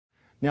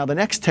Now the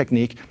next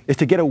technique is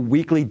to get a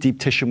weekly deep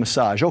tissue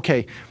massage.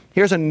 Okay,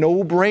 here's a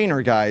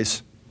no-brainer,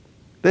 guys.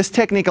 This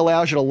technique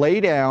allows you to lay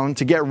down,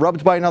 to get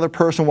rubbed by another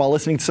person while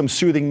listening to some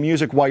soothing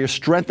music while you're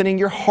strengthening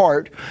your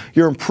heart,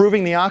 you're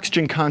improving the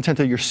oxygen content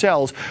of your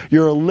cells,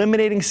 you're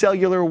eliminating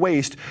cellular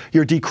waste,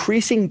 you're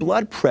decreasing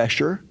blood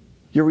pressure,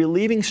 you're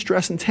relieving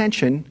stress and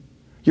tension,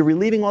 you're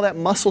relieving all that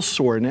muscle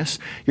soreness,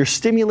 you're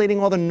stimulating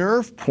all the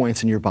nerve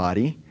points in your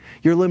body,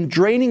 you're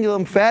draining your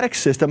lymphatic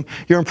system,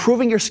 you're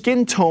improving your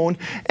skin tone,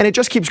 and it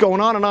just keeps going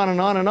on and on and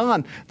on and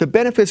on. The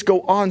benefits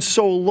go on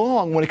so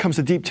long when it comes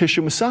to deep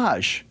tissue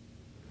massage.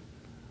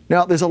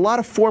 Now, there's a lot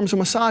of forms of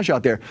massage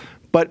out there,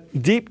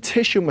 but deep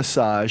tissue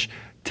massage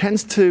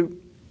tends to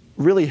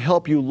really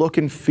help you look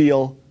and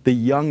feel the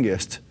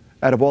youngest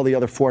out of all the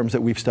other forms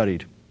that we've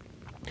studied.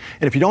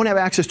 And if you don't have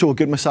access to a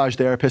good massage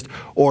therapist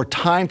or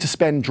time to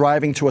spend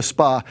driving to a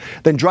spa,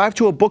 then drive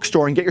to a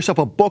bookstore and get yourself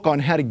a book on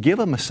how to give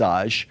a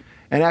massage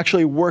and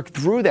actually work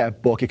through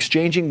that book,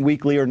 exchanging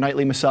weekly or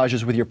nightly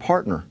massages with your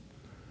partner.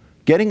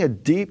 Getting a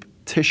deep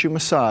tissue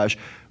massage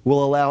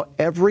will allow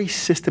every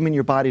system in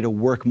your body to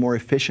work more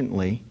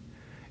efficiently.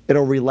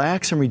 It'll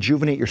relax and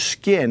rejuvenate your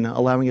skin,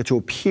 allowing it to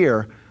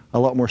appear a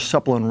lot more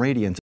supple and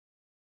radiant.